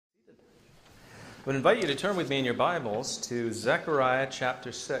I would invite you to turn with me in your Bibles to Zechariah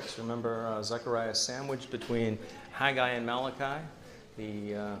chapter 6. Remember, Zechariah is sandwiched between Haggai and Malachi.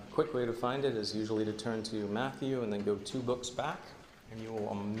 The quick way to find it is usually to turn to Matthew and then go 2 books back, and you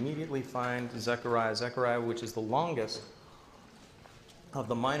will immediately find Zechariah. Zechariah, which is the longest of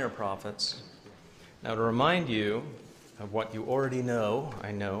the minor prophets. Now, to remind you of what you already know,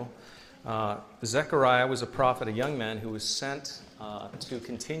 Zechariah was a prophet, a young man who was sent to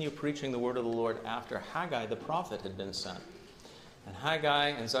continue preaching the word of the Lord after Haggai the prophet had been sent. And Haggai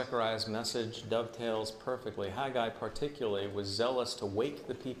and Zechariah's message dovetails perfectly. Haggai particularly was zealous to wake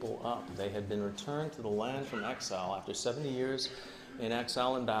the people up. They had been returned to the land from exile. After 70 years in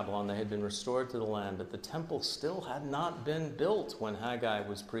exile in Babylon, they had been restored to the land, but the temple still had not been built when Haggai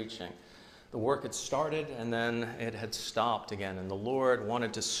was preaching. The work had started, and then it had stopped again, and the Lord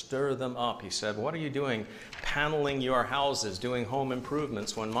wanted to stir them up. He said, "What are you doing paneling your houses, doing home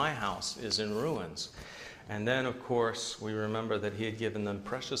improvements when my house is in ruins?" And then, of course, we remember that he had given them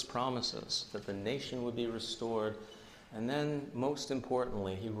precious promises, that the nation would be restored. And then, most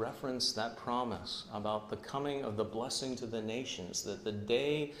importantly, he referenced that promise about the coming of the blessing to the nations, that the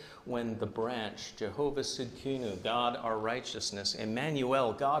day when the branch, Jehovah Sidkenu, God our righteousness,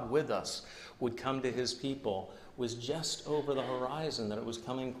 Emmanuel, God with us, would come to his people, was just over the horizon, that it was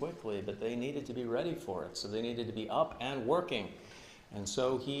coming quickly, but they needed to be ready for it, so they needed to be up and working. And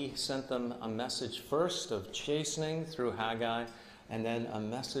so he sent them a message first of chastening through Haggai, and then a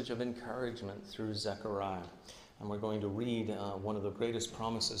message of encouragement through Zechariah. And we're going to read one of the greatest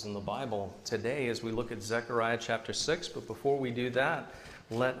promises in the Bible today as we look at Zechariah chapter 6. But before we do that,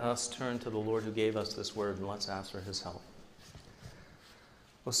 let us turn to the Lord who gave us this word, and let's ask for his help.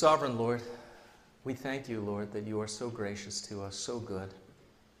 O sovereign Lord, we thank you, Lord, that you are so gracious to us, so good.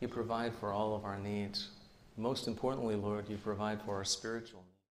 You provide for all of our needs. Most importantly, Lord, you provide for our spiritual